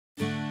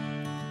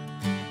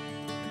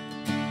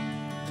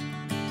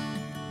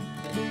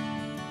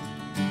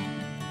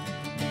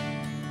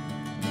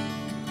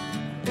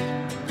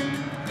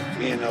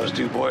Me and those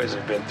two boys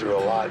have been through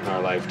a lot in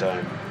our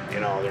lifetime. You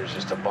know, there's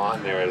just a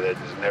bond there that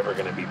is never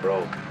going to be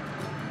broke.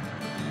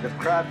 If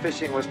crab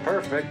fishing was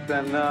perfect,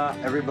 then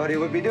everybody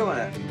would be doing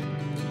it.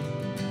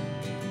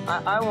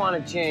 I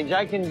want to change.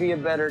 I can be a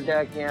better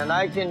deckhand.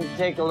 I can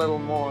take a little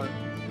more.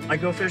 I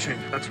go fishing.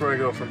 That's where I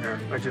go from here.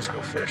 I just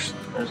go fish.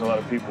 There's a lot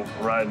of people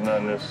riding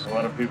on this. A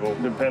lot of people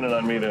depending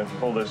on me to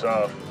pull this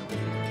off.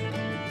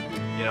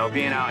 You know,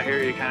 being out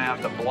here, you kind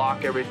of have to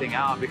block everything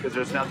out because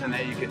there's nothing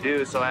that you can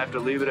do, so I have to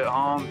leave it at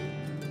home.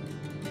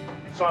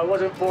 So I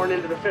wasn't born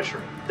into the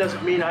fishery.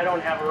 Doesn't mean I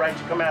don't have a right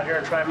to come out here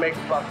and try and make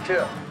a buck,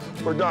 too.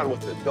 We're done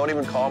with it. Don't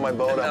even call my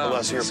boat up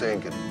unless you're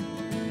sinking.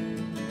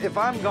 If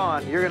I'm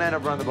gone, you're gonna end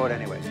up running the boat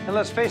anyway. And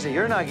let's face it,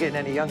 you're not getting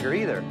any younger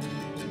either.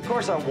 Of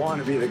course I want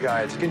to be the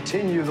guy to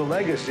continue the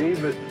legacy,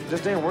 but it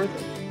just ain't worth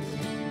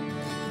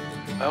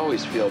it. I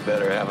always feel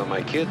better having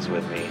my kids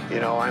with me. You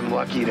know, I'm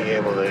lucky to be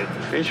able to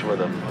fish with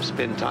them,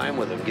 spend time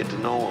with them, get to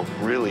know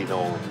them, really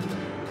know them.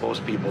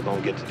 Most people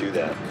don't get to do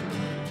that.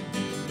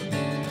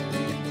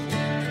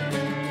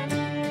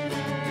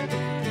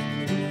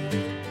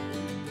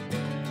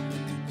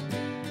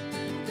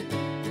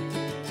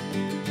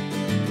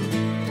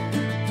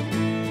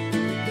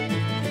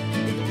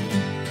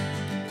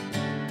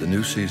 The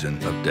new season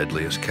of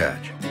Deadliest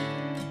Catch,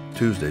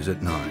 Tuesdays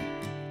at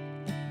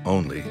 9,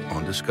 only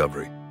on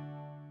Discovery.